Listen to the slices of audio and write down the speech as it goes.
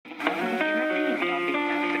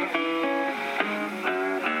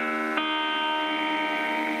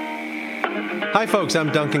Hi folks, I'm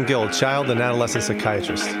Duncan Gill, child and adolescent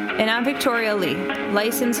psychiatrist. And I'm Victoria Lee,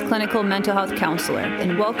 licensed clinical mental health counselor.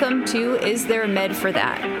 And welcome to Is There a Med for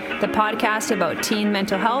That? The podcast about teen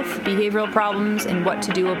mental health, behavioral problems, and what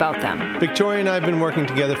to do about them. Victoria and I have been working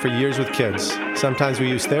together for years with kids. Sometimes we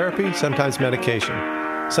use therapy, sometimes medication.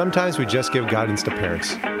 Sometimes we just give guidance to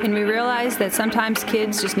parents. And we realize that sometimes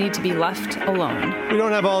kids just need to be left alone. We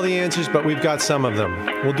don't have all the answers, but we've got some of them.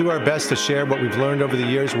 We'll do our best to share what we've learned over the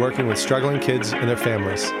years working with struggling kids and their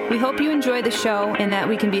families. We hope you enjoy the show and that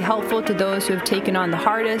we can be helpful to those who have taken on the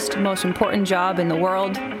hardest, most important job in the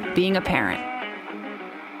world, being a parent.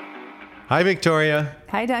 Hi, Victoria.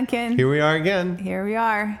 Hi, Duncan. Here we are again. Here we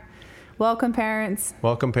are. Welcome, parents.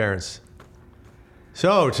 Welcome, parents.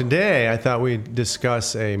 So today I thought we'd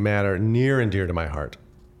discuss a matter near and dear to my heart.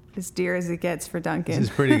 As dear as it gets for Duncan. This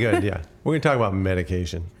is pretty good, yeah. We're going to talk about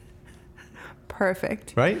medication.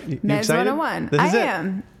 Perfect. Right? You Meds excited?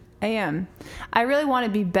 101. I am. I really want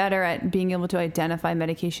to be better at being able to identify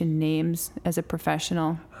medication names as a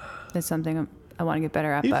professional. That's something I want to get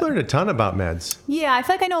better at. You've learned a ton about meds. Yeah, I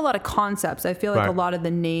feel like I know a lot of concepts. I feel like Right. a lot of the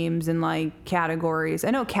names and like categories.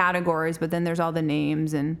 I know categories, but then there's all the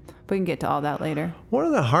names, and we can get to all that later. One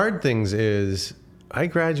of the hard things is I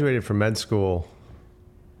graduated from med school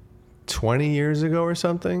 20 years ago or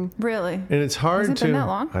something. Really? And it's hard Has it been that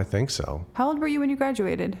long? I think so. How old were you when you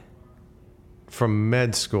graduated? From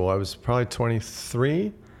med school, I was probably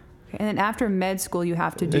 23. And then after med school, you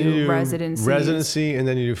have to Then you do do residency, and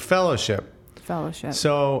then you do fellowship. fellowship.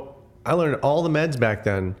 So I learned all the meds back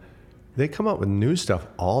then. They come up with new stuff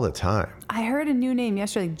all the time. I heard a new name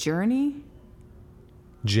yesterday, like Journey.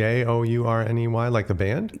 Journey, like the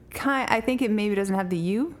band? I think it maybe doesn't have the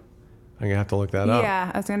U. I'm going to have to look that up.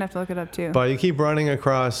 Yeah, I was going to have to look it up too. But you keep running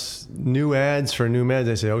across new ads for new meds.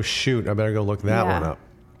 I say, oh, shoot, I better go look that one up.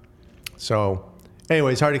 So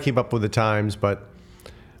anyway, it's hard to keep up with the times, but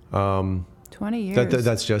 20 years.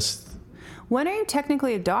 that's just... When are you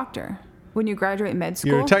technically a doctor? When you graduate med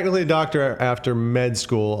school? You're technically a doctor after med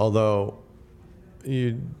school, although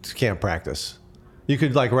you can't practice. You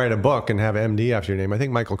could write a book and have MD after your name. I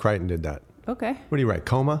think Michael Crichton did that. Okay. What do you write?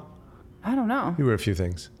 Coma? I don't know. You wrote a few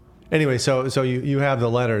things. Anyway, so you have the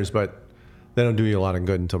letters, but they don't do you a lot of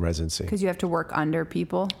good until residency. Because you have to work under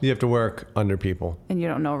people? You have to work under people. And you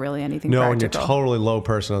don't know really anything No, practical? and you're totally low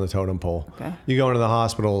person on the totem pole. Okay. You go into the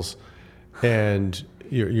hospitals, and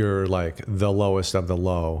you're like the lowest of the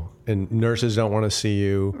low. And nurses don't want to see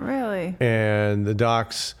you. Really? And the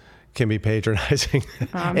docs can be patronizing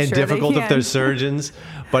I'm and sure difficult they if they're can. surgeons.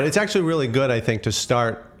 But it's actually really good, I think, to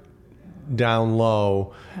start down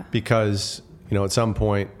low because, at some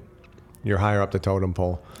point, you're higher up the totem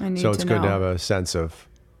pole. So it's good to have a sense of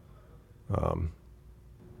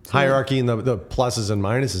hierarchy and the pluses and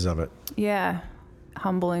minuses of it. Yeah.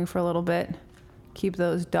 Humbling for a little bit. Keep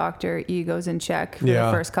those doctor egos in check for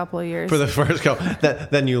the first couple of years. For the first couple.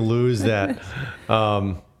 Then you lose that.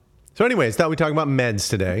 So anyways, thought we'd talk about meds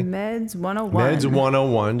today. Meds 101. Meds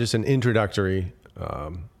 101, just an introductory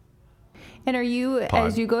And are you,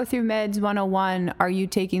 as you go through Meds 101, are you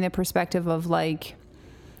taking the perspective of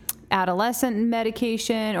adolescent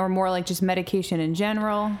medication or more like just medication in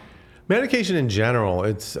general? Medication in general,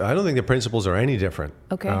 I don't think the principles are any different.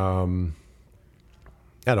 Okay.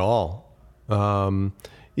 At all. You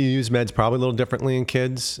use meds probably a little differently in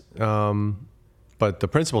kids, but the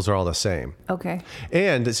principles are all the same. Okay.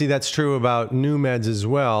 And see, that's true about new meds as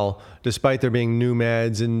well. Despite there being new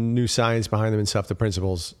meds and new science behind them and stuff, the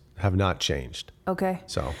principles have not changed. Okay.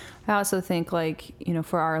 So I also think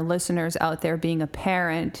for our listeners out there, being a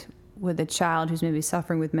parent with a child who's maybe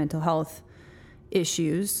suffering with mental health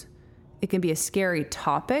issues, it can be a scary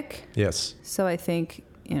topic. yes. So I think,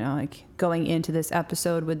 going into this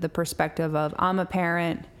episode with the perspective of I'm a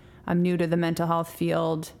parent, I'm new to the mental health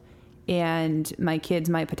field, and my kids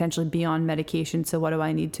might potentially be on medication. So what do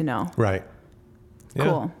I need to know? Right. Yeah,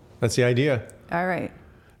 Cool. That's the idea. All right.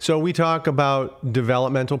 So we talk about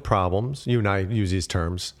developmental problems. You and I use these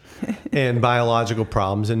terms. And biological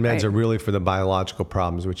problems. And meds Right. are really for the biological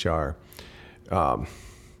problems, which are, for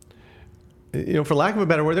lack of a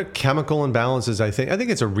better word, they're chemical imbalances, I think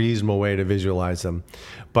it's a reasonable way to visualize them.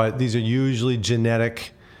 But these are usually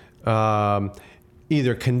genetic,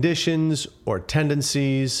 either conditions or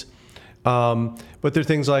tendencies. But they're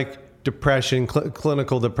things like depression,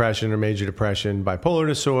 clinical depression or major depression, bipolar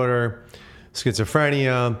disorder,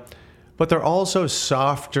 schizophrenia, but they're also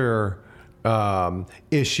softer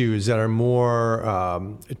issues that are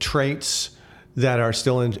more traits that are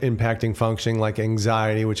still impacting functioning, like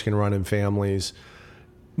anxiety, which can run in families,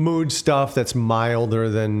 mood stuff that's milder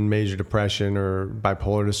than major depression or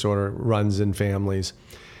bipolar disorder runs in families.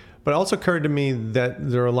 But it also occurred to me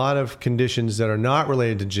that there are a lot of conditions that are not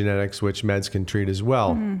related to genetics, which meds can treat as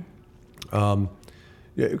well.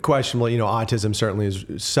 Questionable, autism certainly is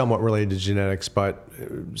somewhat related to genetics, but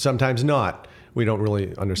sometimes not. We don't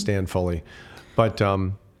really understand fully. But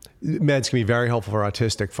meds can be very helpful for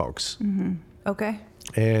autistic folks. Okay.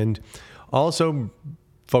 And also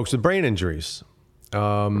folks with brain injuries.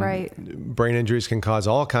 Right. Brain injuries can cause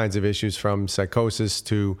all kinds of issues, from psychosis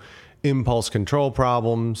to impulse control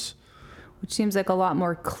problems. Which seems like a lot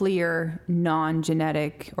more clear,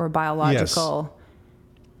 non-genetic or biological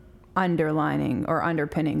underlining or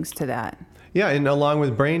underpinnings to that. Yeah, and along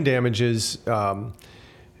with brain damages,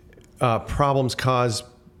 problems caused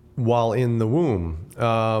while in the womb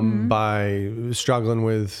by struggling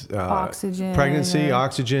with Oxygen, pregnancy,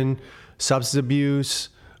 oxygen, substance abuse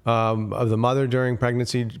of the mother during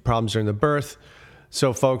pregnancy, problems during the birth.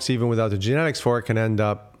 So folks, even without the genetics for it, can end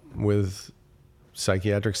up with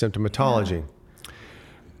psychiatric symptomatology.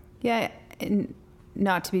 Yeah, and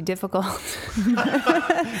not to be difficult.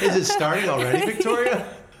 Is it starting already,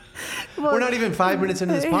 Victoria? Well, we're not even 5 minutes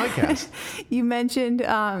into this podcast. You mentioned,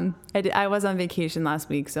 I was on vacation last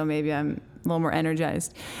week, so maybe I'm a little more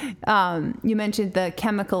energized. You mentioned the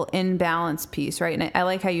chemical imbalance piece, right? And I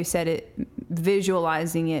like how you said it,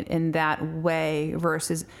 visualizing it in that way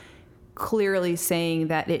versus clearly saying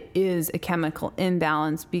that it is a chemical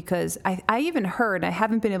imbalance, because I even heard, I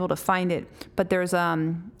haven't been able to find it, but there's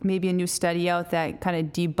maybe a new study out that kind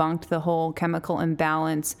of debunked the whole chemical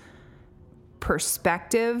imbalance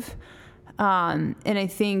perspective. And I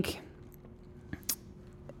think,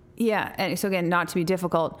 and so again, not to be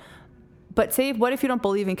difficult, but what if you don't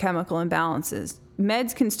believe in chemical imbalances?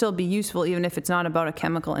 Meds can still be useful even if it's not about a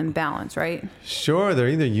chemical imbalance, right? Sure, they're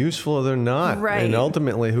either useful or they're not. Right. And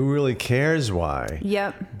ultimately, who really cares why?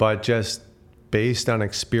 Yep. But just based on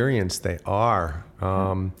experience, they are.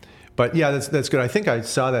 But yeah, that's good. I think I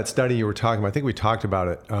saw that study you were talking about. I think we talked about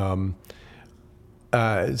it.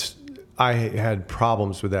 I had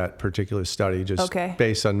problems with that particular study just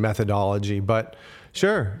based on methodology. But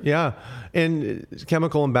sure, yeah. And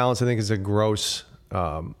chemical imbalance, I think, is a gross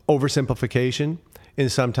oversimplification. And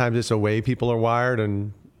sometimes it's a way people are wired,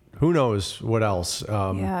 and who knows what else.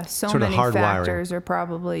 So sort many of hardwiring. factors are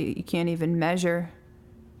probably you can't even measure.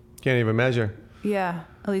 Can't even measure. Yeah,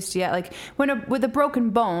 at least like with a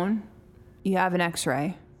broken bone, you have an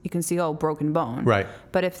X-ray. You can see, broken bone. Right.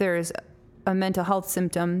 But if there's a mental health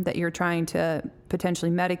symptom that you're trying to potentially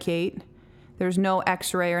medicate, there's no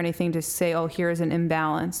X-ray or anything to say, here's an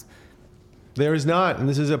imbalance. There is not, and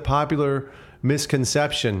this is a popular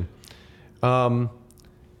misconception.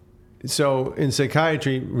 So in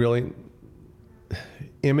psychiatry, really,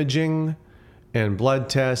 imaging and blood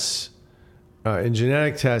tests and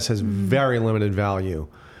genetic tests has very limited value.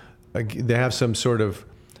 They have some sort of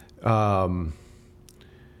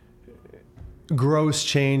gross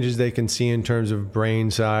changes they can see in terms of brain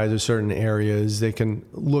size or certain areas. They can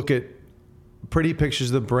look at pretty pictures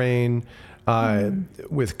of the brain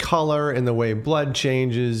with color and the way blood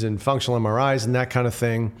changes and functional MRIs and that kind of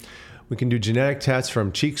thing. We can do genetic tests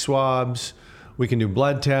from cheek swabs. We can do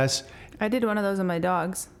blood tests. I did one of those on my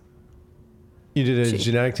dogs. You did a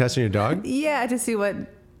genetic test on your dog? Yeah, to see what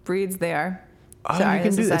breeds they are. Oh, Sorry, you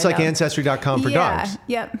can do that. It's like Ancestry.com for dogs.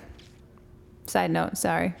 Yep. Side note,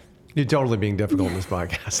 sorry. You're totally being difficult in this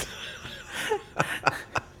podcast.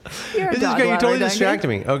 You're a this dog is great. You lover, totally Duncan. distracted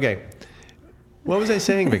me. Okay. What was I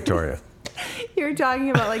saying, Victoria? You were talking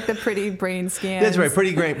about like the pretty brain scans. That's right.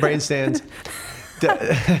 Pretty great brain scans.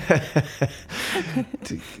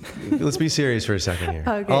 Let's be serious for a second here.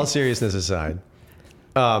 Okay. All seriousness aside.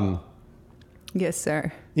 Yes,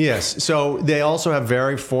 sir. Yes. So they also have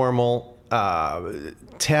very formal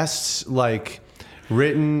tests like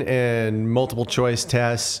written and multiple choice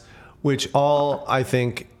tests, which all, I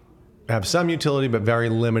think, have some utility but very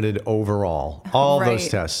limited overall. All those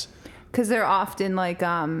tests. Because they're often like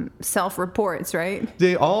self-reports, right?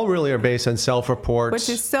 They all really are based on self-reports. Which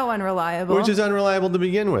is so unreliable. Which is unreliable to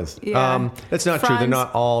begin with. Yeah. That's not true. They're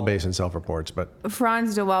not all based on self-reports. But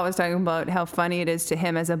Franz de Waal was talking about how funny it is to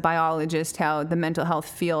him as a biologist, how the mental health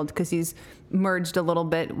field, because he's merged a little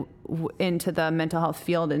bit into the mental health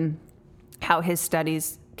field and how his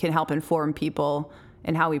studies can help inform people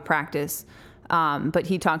and how we practice. But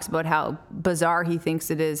he talks about how bizarre he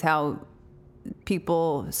thinks it is, how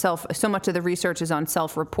people so much of the research is on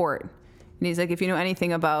self-report. And he's like, if you know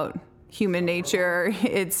anything about human nature,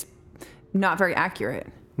 it's not very accurate.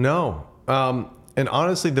 No. And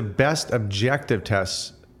honestly, the best objective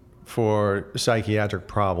tests for psychiatric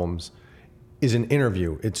problems is an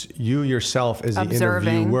interview. It's you yourself as the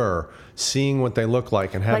Observing. interviewer, seeing what they look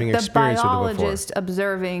like and having Like the experience with it before. biologist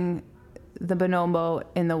observing the bonobo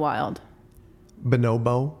in the wild.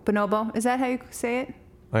 Bonobo? Bonobo, is that how you say it?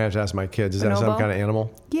 I have to ask my kids. Is that some Bonobo? kind of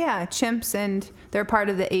animal? Yeah, chimps, and they're part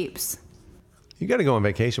of the apes. You got to go on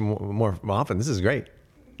vacation more often. This is great.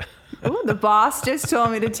 Ooh, the boss just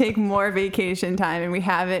told me to take more vacation time, and we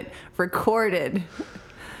have it recorded.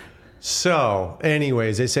 So,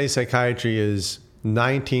 anyways, they say psychiatry is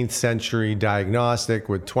 19th century diagnostic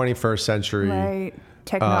with 21st century Right.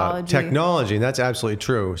 Technology. technology, and that's absolutely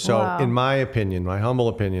true. So, Wow. in my opinion, my humble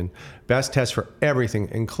opinion, best test for everything,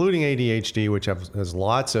 including ADHD, which has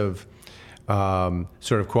lots of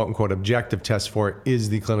sort of quote unquote objective tests for it, is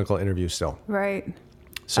the clinical interview still. Right.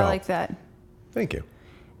 So, I like that. thank you.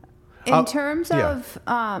 In terms yeah.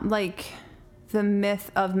 of like the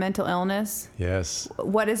myth of mental illness, Yes.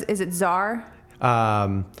 what is it SAR?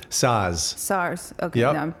 SARS. SARS. Okay,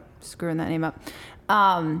 Yep. no, I'm screwing that name up.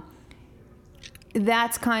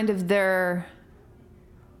 That's kind of their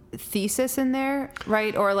thesis in there,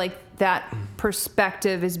 right? Or like that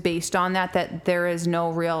perspective is based on that there is no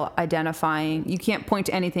real identifying. You can't point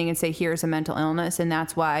to anything and say, here's a mental illness. And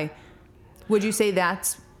that's why, would you say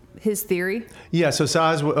that's his theory? Yeah, so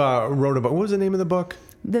SARS wrote about, what was the name of the book?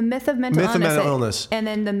 The myth of mental Myth of illness. mental illness. And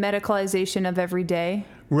then the medicalization of every day.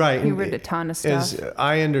 Right. He and read a ton of stuff. As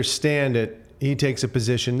I understand it, he takes a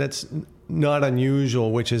position that's not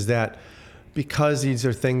unusual, which is that because these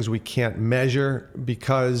are things we can't measure,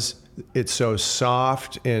 because it's so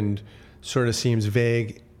soft and sort of seems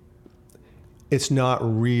vague, it's not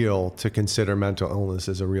real to consider mental illness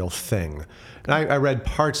as a real thing. And I read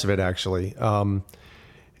parts of it, actually.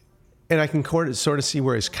 And I can sort of see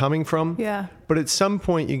where he's coming from. Yeah. But at some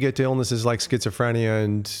point, you get to illnesses like schizophrenia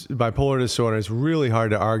and bipolar disorder. It's really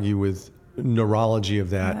hard to argue with neurology of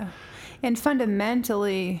that. Yeah. And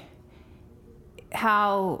fundamentally,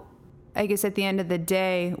 how, I guess at the end of the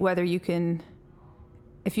day, whether you can,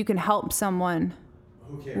 if you can help someone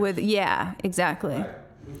with, yeah, exactly.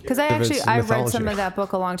 Because I read some of that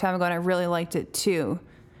book a long time ago and I really liked it too.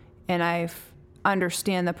 And I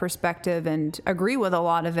understand the perspective and agree with a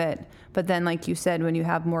lot of it. But then, like you said, when you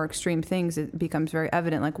have more extreme things, it becomes very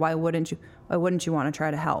evident. Like, why wouldn't you want to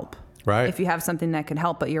try to help? Right. If you have something that can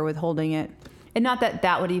help, but you're withholding it. And not that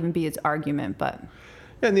that would even be its argument, but.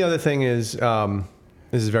 And the other thing is, this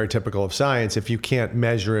is very typical of science. If you can't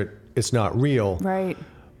measure it, it's not real. Right.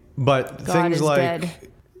 But God things is like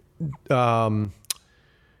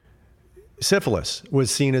syphilis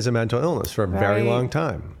was seen as a mental illness for a very Right. long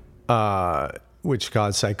time, which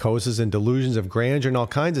caused psychosis and delusions of grandeur and all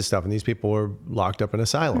kinds of stuff. And these people were locked up in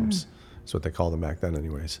asylums. That's what they called them back then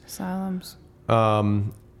anyways. Asylums.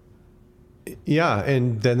 Yeah,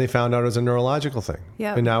 and then they found out it was a neurological thing.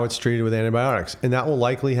 Yep. And now it's treated with antibiotics. And that will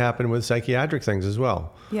likely happen with psychiatric things as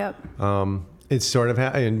well. Yep. It's sort of,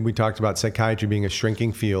 and we talked about psychiatry being a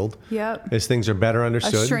shrinking field. Yep. As things are better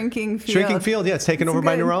understood. A shrinking field. Shrinking field, yeah. It's taken over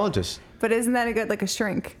by good. neurologists. But isn't that a good, like a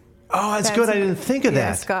shrink? Oh, that's good. I didn't think of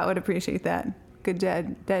Yeah, that. Scott would appreciate that. Good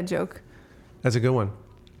dad joke. That's a good one.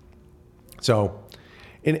 So,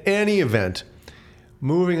 in any event,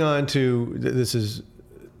 moving on to, this is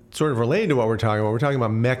sort of related to what we're talking about. We're talking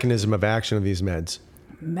about mechanism of action of these meds.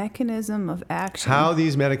 Mechanism of action. How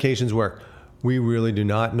these medications work, we really do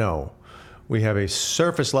not know. We have a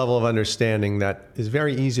surface level of understanding that is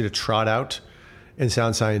very easy to trot out and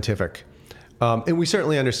sound scientific. And we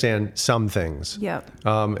certainly understand some things. Yep.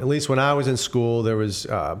 At least when I was in school, there was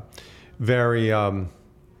it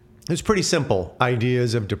was pretty simple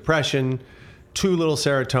ideas of depression, too little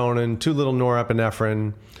serotonin, too little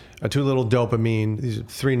norepinephrine, too little dopamine. These are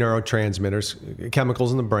 3 neurotransmitters,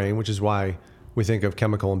 chemicals in the brain, which is why we think of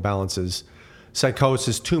chemical imbalances.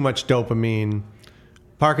 Psychosis, too much dopamine.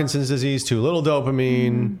 Parkinson's disease, too little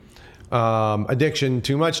dopamine. Addiction,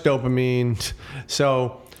 too much dopamine.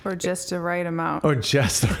 So, Or just the right amount. or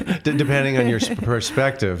just depending on your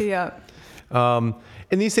perspective. Yeah.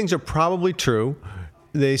 And these things are probably true.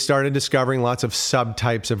 They started discovering lots of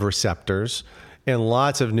subtypes of receptors and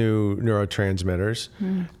lots of new neurotransmitters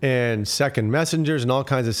and second messengers and all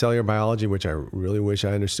kinds of cellular biology, which I really wish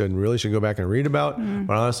I understood and really should go back and read about,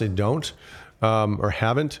 but honestly don't or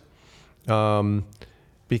haven't.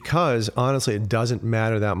 Because honestly, it doesn't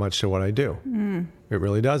matter that much to what I do. It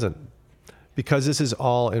really doesn't. Because this is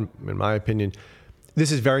all, in my opinion,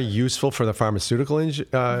 this is very useful for the pharmaceutical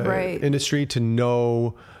industry to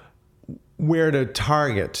know where to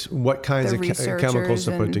target, what kinds of chemicals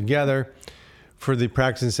to put together. For the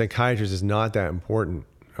practicing psychiatrist, it's not that important.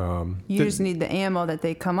 You just need the ammo that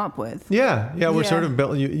they come up with. Yeah, we're sort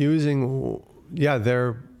of using,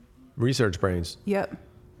 their research brains. Yep.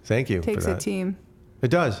 Thank you Takes for a that. team. It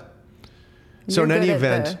does. So You're in any good at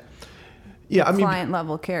event, the client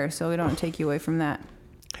level care, so we don't take you away from that.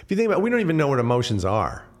 if you think about it, we don't even know what emotions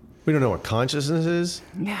are. We don't know what consciousness is.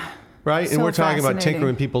 Yeah. Right? So and we're talking about fascinating.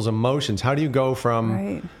 tinkering people's emotions. How do you go from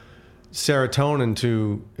Right. serotonin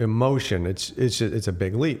to emotion? It's a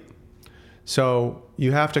big leap. So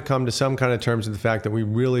you have to come to some kind of terms with the fact that we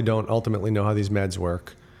really don't ultimately know how these meds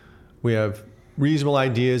work. We have reasonable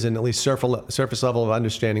ideas and at least surface level of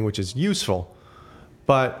understanding, which is useful.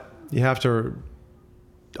 But you have to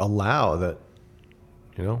allow that,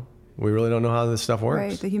 we really don't know how this stuff works.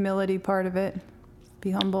 Right. The humility part of it. Be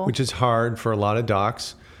humble. Which is hard for a lot of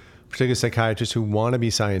docs, particularly psychiatrists who want to be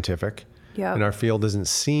scientific. Yep. And our field isn't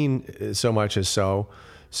seen so much as so.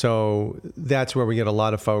 So that's where we get a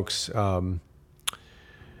lot of folks, I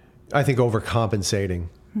think, overcompensating,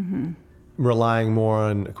 relying more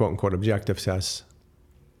on quote unquote objective tests,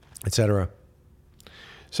 et cetera.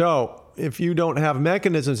 So if you don't have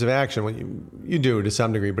mechanisms of action, well, you do to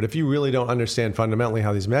some degree, but if you really don't understand fundamentally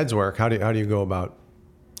how these meds work, how do you go about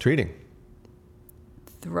treating?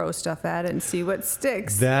 Throw stuff at it and see what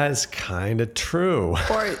sticks. That's kind of true.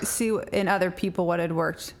 Or see in other people what had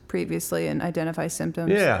worked previously and identify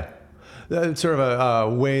symptoms. Yeah. That's sort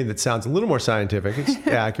of a way that sounds a little more scientific. It's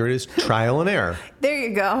accurate is trial and error. There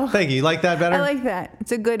you go. Thank you. You like that better? I like that.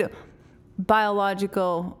 It's a good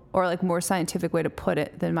biological or like more scientific way to put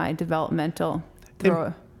it than my developmental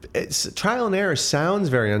throw. It's trial and error sounds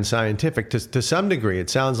very unscientific to some degree. It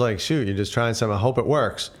sounds like, shoot, you're just trying something, I hope it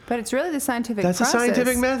works. But it's really the scientific That's process. a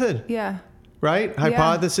scientific method. Yeah. Right?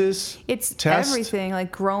 Hypothesis, It's test. everything,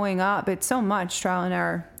 like growing up. It's so much trial and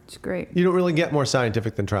error. It's great. You don't really get more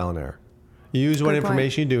scientific than trial and error. You use what Good point.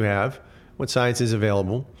 information you do have, what science is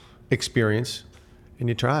available, experience, and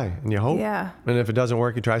you try and you hope. Yeah. And if it doesn't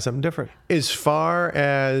work, you try something different. As far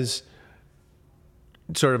as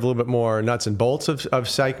sort of a little bit more nuts and bolts of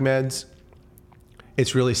psych meds,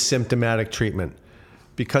 it's really symptomatic treatment.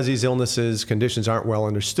 Because these illnesses, conditions aren't well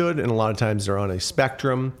understood, and a lot of times they're on a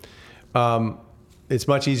spectrum, it's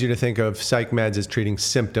much easier to think of psych meds as treating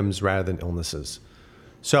symptoms rather than illnesses.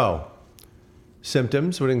 So,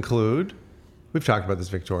 symptoms would include, we've talked about this,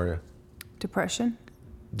 Victoria. Depression,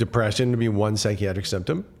 Depression to be one psychiatric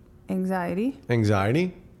symptom. anxiety,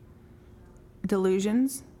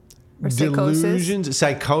 delusions, or psychosis. Delusions.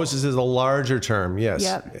 Psychosis is a larger term. Yes,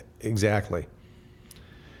 Yep. Exactly.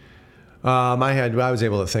 I was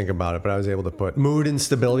able to think about it, but I was able to put mood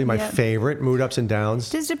instability, my Yep. favorite, mood ups and downs.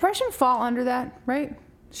 Does depression fall under that, right?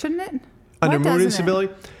 Shouldn't it? Under mood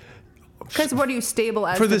instability, Because what are you stable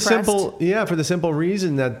as for the depressed? for the simple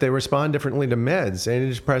reason that they respond differently to meds.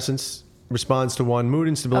 Antidepressants responds to one, mood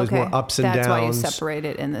instability is more ups and That's downs. why you separate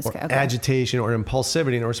it in this or case. Okay. agitation or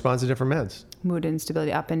impulsivity, and it responds to different meds. Mood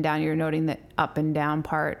instability, up and down. You're noting that up and down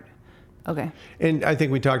part. Okay. And I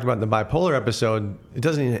think we talked about in the bipolar episode, it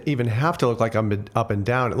doesn't even have to look like up and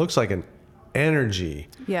down. It looks like an energy.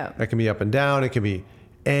 Yeah. That can be up and down. It can be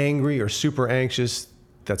angry or super anxious.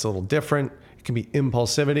 That's a little different. It can be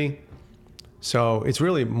impulsivity. So it's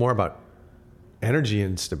really more about energy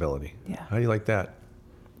and stability. Yeah. How do you like that?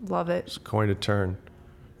 Love it. Coined a term.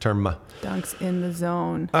 Dunk's in the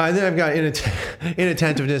zone. And then I've got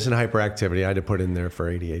inattentiveness and hyperactivity I had to put in there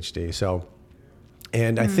for ADHD. So,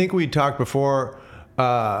 and I think we talked before,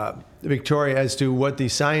 Victoria, as to what the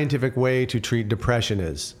scientific way to treat depression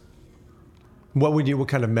is. What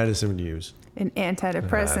kind of medicine would you use? An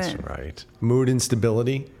antidepressant. That's right. Mood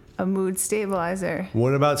instability. A mood stabilizer.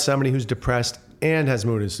 What about somebody who's depressed and has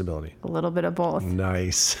mood instability? A little bit of both.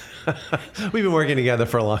 Nice. We've been working together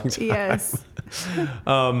for a long time. Yes.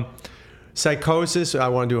 Psychosis, I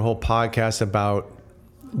want to do a whole podcast about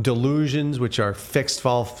delusions, which are fixed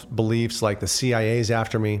false beliefs, like the CIA's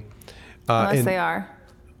after me. Unless they are.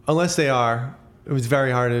 Unless they are. It was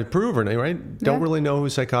very hard to prove, right? Don't Yeah. really know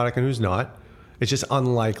who's psychotic and who's not. It's just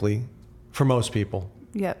unlikely for most people.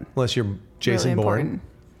 Yep. Unless you're Jason Really Bourne. important.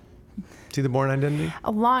 See the Bourne Identity?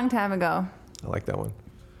 A long time ago. I like that one.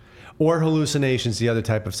 Or hallucinations, the other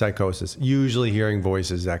type of psychosis. Usually hearing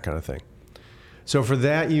voices, that kind of thing. So for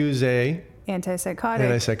that, use a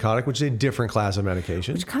Antipsychotic. which is a different class of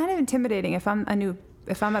medication. Which is kind of intimidating if I'm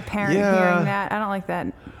a parent Yeah. hearing that. I don't like that.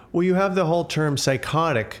 Well, you have the whole term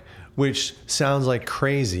psychotic, which sounds like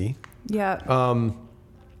crazy. Yeah.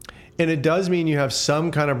 And it does mean you have some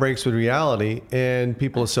kind of breaks with reality, and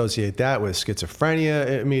people associate that with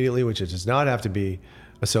schizophrenia immediately, which it does not have to be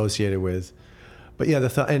associated with. But yeah,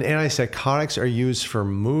 and antipsychotics are used for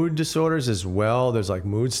mood disorders as well. There's like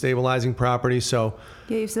mood stabilizing properties. So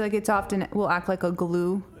Yeah, you see, like it's often will act like a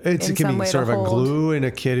glue. it in can some be way sort of to a hold. glue in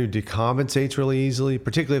a kid who decompensates really easily,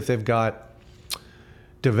 particularly if they've got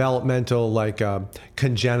developmental, like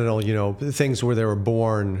congenital, things where they were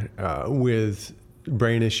born with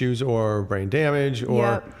brain issues or brain damage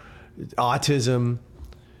or autism.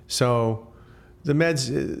 So the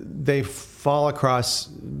meds, they fall across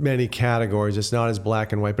many categories. It's not as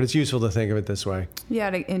black and white, but it's useful to think of it this way. Yeah,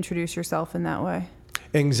 to introduce yourself in that way.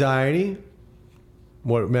 Anxiety.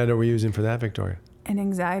 What med are we using for that, Victoria? An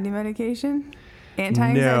anxiety medication?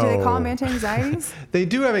 Anti-anxiety? Do they call them anti-anxieties? They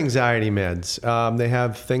do have anxiety meds. They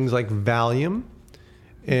have things like Valium,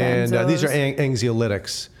 and these are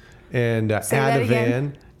anxiolytics, and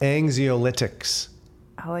Ativan, anxiolytics.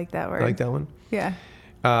 I like that word. I like that one. Yeah.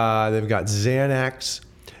 They've got Xanax.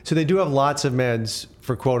 So they do have lots of meds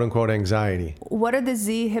for quote unquote anxiety. What are the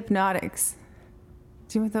Z hypnotics?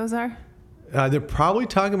 Do you know what those are? They're probably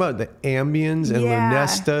talking about the Ambiens and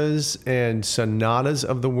Lunestas and Sonatas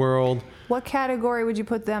of the world. What category would you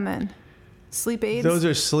put them in? Sleep aids? Those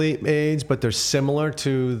are sleep aids, but they're similar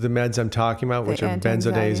to the meds I'm talking about, which are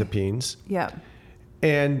benzodiazepines. Yep.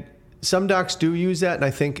 And some docs do use that, and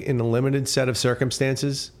I think in a limited set of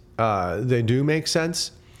circumstances, they do make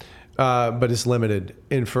sense, but it's limited.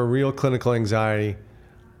 And for real clinical anxiety,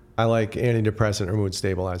 I like antidepressant or mood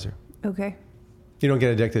stabilizer. Okay. You don't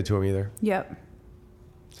get addicted to them either. Yep.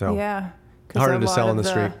 So yeah. Harder to sell on the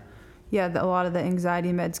street. Yeah, a lot of the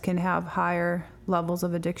anxiety meds can have higher levels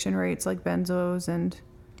of addiction rates, like benzos and...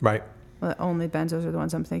 Right. Well, only benzos are the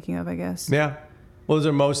ones I'm thinking of, I guess. Yeah. Well, those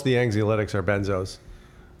are most of the anxiolytics are benzos.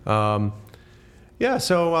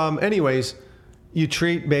 Anyways, you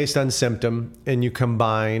treat based on symptom and you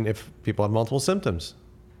combine if people have multiple symptoms.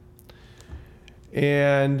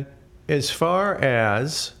 And as far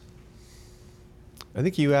as... I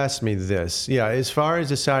think you asked me this. Yeah, as far as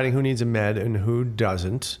deciding who needs a med and who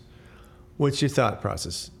doesn't, what's your thought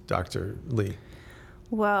process, Dr. Lee?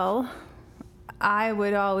 Well, I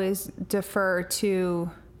would always defer to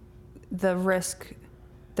the risk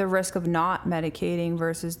of not medicating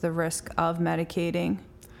versus the risk of medicating.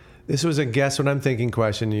 This was a guess what I'm thinking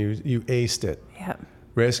question. You aced it. Yep.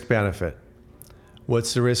 Risk benefit.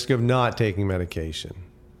 What's the risk of not taking medication?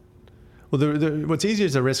 Well, what's easier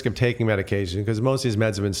is the risk of taking medication because most of these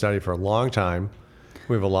meds have been studied for a long time.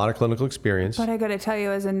 We have a lot of clinical experience. But I got to tell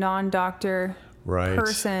you, as a non-doctor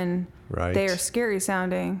person, they are scary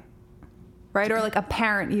sounding, right? Or like a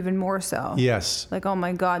parent, even more so. Yes. Like, oh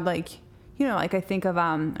my God, like I think of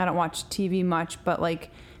I don't watch TV much, but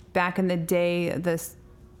like back in the day,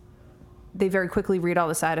 they very quickly read all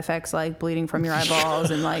the side effects, like bleeding from your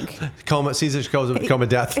eyeballs and like Caesar's coma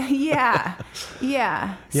death. Yeah.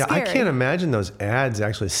 Yeah, Scary. I can't imagine those ads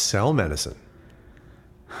actually sell medicine.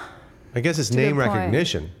 I guess it's name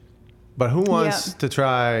recognition, but who wants to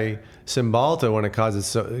try Cymbalta when it causes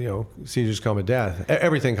Caesar's coma death?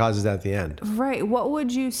 Everything causes that at the end. Right. What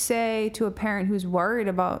would you say to a parent who's worried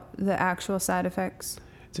about the actual side effects?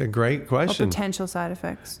 It's a great question. Or potential side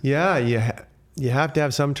effects. Yeah, you have to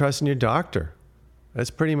have some trust in your doctor. That's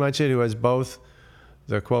pretty much it, who has both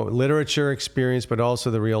the, quote, literature experience, but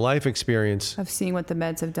also the real life experience. Of seeing what the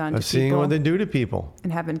meds have done to people. Of seeing what they do to people.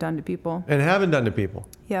 And haven't done to people.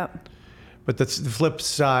 Yep. But that's the flip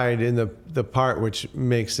side, in the part which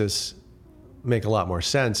makes this make a lot more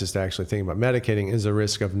sense is to actually think about medicating is the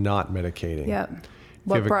risk of not medicating. Yep.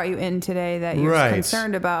 What brought you in today that you're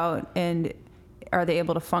concerned about, and are they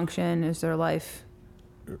able to function? Is their life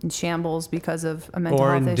in shambles because of a mental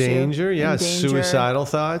health issue? Or in danger, yeah. Suicidal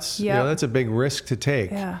thoughts. Yeah. That's a big risk to take.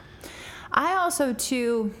 Yeah. I also,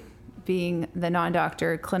 too, being the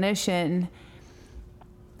non-doctor clinician,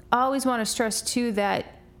 always want to stress, too,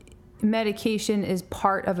 that medication is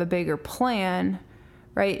part of a bigger plan,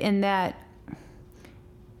 right? In that,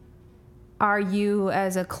 are you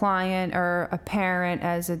as a client or a parent,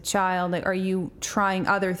 as a child, like, are you trying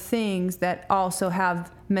other things that also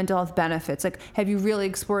have mental health benefits? Like, have you really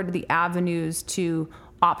explored the avenues to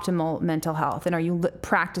optimal mental health? And are you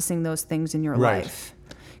practicing those things in your life?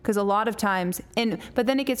 Because a lot of times, but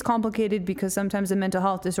then it gets complicated because sometimes a mental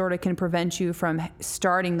health disorder can prevent you from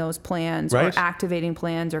starting those plans or activating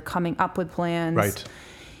plans or coming up with plans. Right.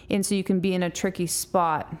 And so you can be in a tricky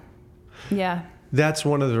spot. Yeah. That's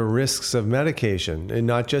one of the risks of medication, and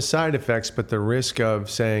not just side effects, but the risk of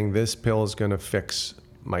saying this pill is going to fix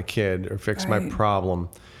my kid or fix my problem,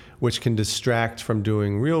 which can distract from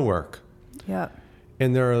doing real work. Yeah.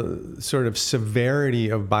 And there are sort of severity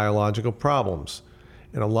of biological problems.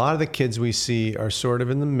 And a lot of the kids we see are sort of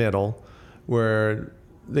in the middle, where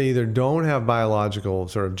they either don't have biological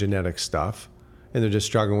sort of genetic stuff, and they're just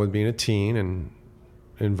struggling with being a teen and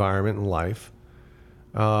environment and life,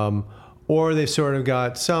 or they've sort of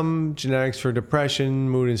got some genetics for depression,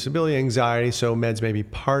 mood instability, anxiety, so meds may be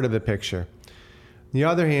part of the picture. On the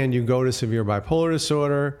other hand, you go to severe bipolar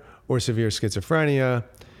disorder or severe schizophrenia,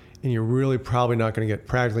 and you're really probably not going to get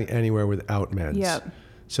practically anywhere without meds. Yep.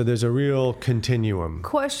 So there's a real continuum.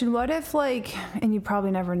 Question, what if like, and you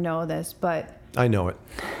probably never know this, but... I know it.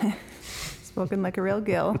 Spoken like a real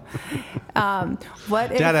Gil.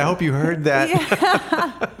 What if... Dad, I hope you heard that.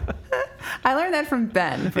 Yeah. I learned that from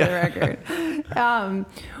Ben, for the record.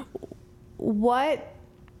 What...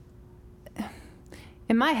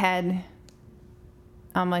 In my head,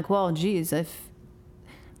 I'm like, well, geez, if...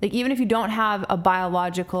 Like, even if you don't have a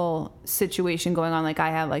biological situation going on like I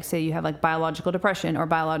have, like, say you have, like, biological depression or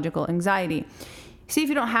biological anxiety. See, if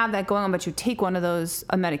you don't have that going on, but you take one of those,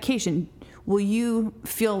 a medication, will you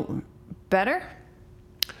feel better?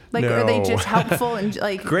 Like, No. Are they just helpful? And,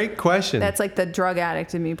 like, Great question. that's, like, the drug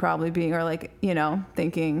addict in me probably being, or, like, you know,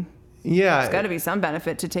 thinking, Yeah. there's got to be some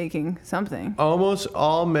benefit to taking something. Almost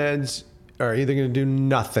all meds are either going to do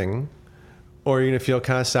nothing or you're going to feel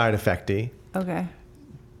kind of side effecty. Okay.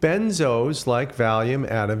 Benzos like Valium,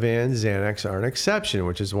 Ativan, Xanax are an exception,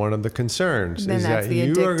 which is one of the concerns. Then is that's that the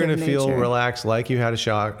you are going to addictive feel nature. relaxed like you had a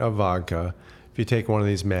shot of vodka if you take one of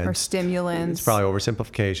these meds. Or stimulants. It's probably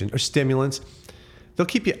oversimplification. Or stimulants. They'll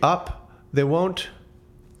keep you up. They won't.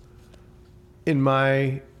 In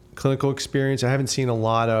my clinical experience, I haven't seen a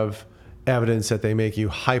lot of evidence that they make you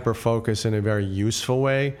hyper-focus in a very useful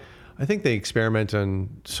way. I think they experiment on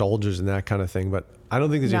soldiers and that kind of thing, but I don't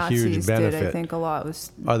think there's Nazis a huge benefit did, I think a lot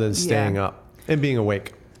was... other than staying yeah. up and being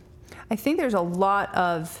awake. I think there's a lot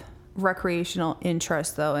of recreational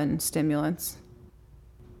interest, though, in stimulants.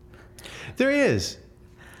 There is.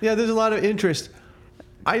 Yeah, there's a lot of interest.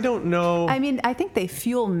 I don't know. I mean, I think they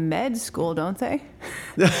fuel med school, don't they?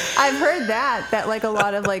 I've heard that like a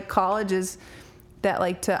lot of like colleges that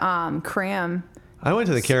like to cram. I went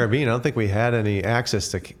to the Caribbean. I don't think we had any access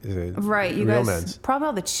to Right, you real guys. meds. Probably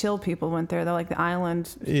all the chill people went there. They're like the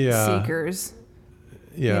island Yeah. seekers.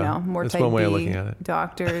 Yeah, You know, more that's type one way B of looking at it.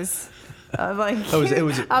 doctors. Of like It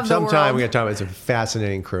was of the sometime we world. got to talk about. It's a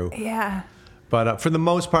fascinating crew. Yeah. But for the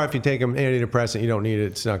most part, if you take an antidepressant, you don't need it.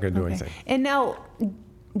 It's not going to do Okay. anything. And now,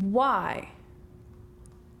 why?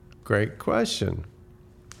 Great question.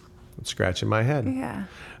 I'm scratching my head. Yeah.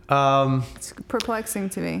 Um, It's perplexing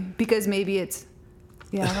to me because maybe it's,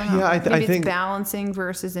 I don't know. Yeah, I maybe think- it's balancing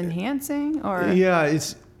versus enhancing, or Yeah,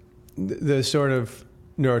 it's the sort of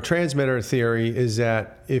neurotransmitter theory is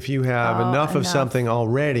that if you have enough of something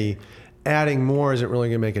already, adding more isn't really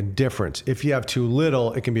going to make a difference. If you have too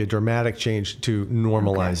little, it can be a dramatic change to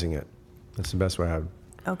normalizing it. That's the best way I would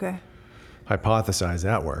okay, hypothesize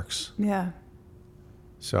that works. yeah,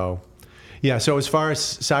 So, yeah, so as far as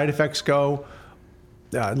side effects go,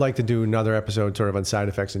 I'd like to do another episode sort of on side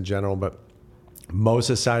effects in general, but most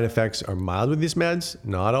of the side effects are mild with these meds,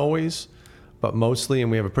 not always, but mostly,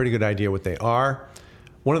 and we have a pretty good idea what they are.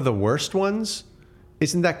 One of the worst ones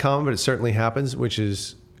isn't that common, but it certainly happens, which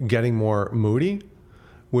is getting more moody,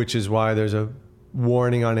 which is why there's a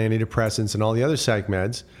warning on antidepressants and all the other psych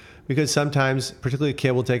meds, because sometimes, particularly a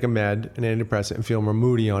kid will take a med, an antidepressant, and feel more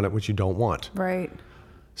moody on it, which you don't want. right,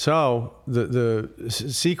 So the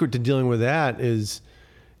secret to dealing with that is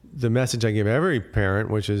the message I give every parent,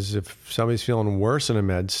 which is if somebody's feeling worse than a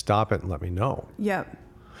med, stop it and let me know. yep,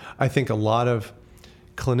 I think a lot of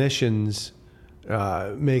clinicians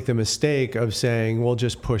make the mistake of saying, "We'll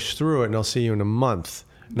just push through it and I'll see you in a month."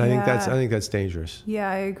 And I think that's dangerous. yeah,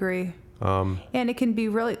 I agree. And it can be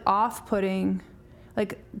really off-putting.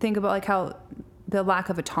 Like, think about like how the lack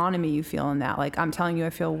of autonomy you feel in that. Like, I'm telling you, I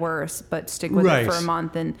feel worse, but stick with Right. it for a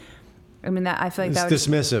month, and I mean that I feel like It's that would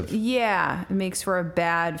dismissive. Yeah, it makes for a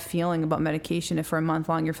bad feeling about medication if for a month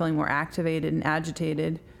long you're feeling more activated and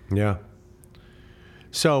agitated. Yeah.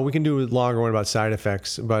 So we can do a longer one about side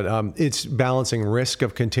effects, but it's balancing risk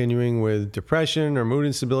of continuing with depression or mood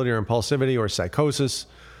instability or impulsivity or psychosis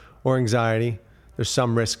or anxiety. There's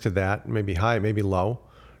some risk to that, maybe high, maybe low,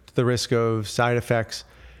 to the risk of side effects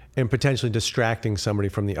and potentially distracting somebody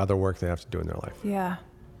from the other work they have to do in their life. Yeah.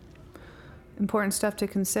 Important stuff to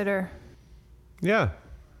consider. Yeah.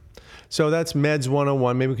 So that's Meds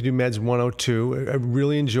 101. Maybe we could do Meds 102. I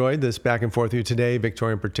really enjoyed this back and forth with you today,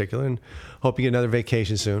 Victoria in particular, and hope you get another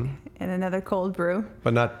vacation soon, And another cold brew.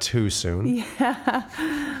 but not too soon. Yeah.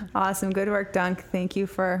 Awesome. Good work, Dunk. Thank you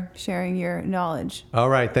for sharing your knowledge. All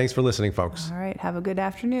right. Thanks for listening, folks. All right. Have a good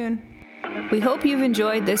afternoon. We hope you've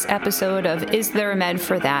enjoyed this episode of Is There a Med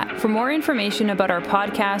for That? For more information about our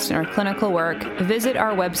podcast and our clinical work, visit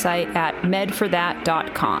our website at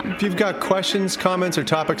medforthat.com. If you've got questions, comments, or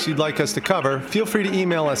topics you'd like us to cover, feel free to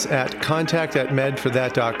email us at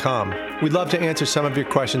contact@medforthat.com. We'd love to answer some of your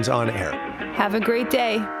questions on air. Have a great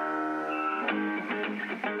day.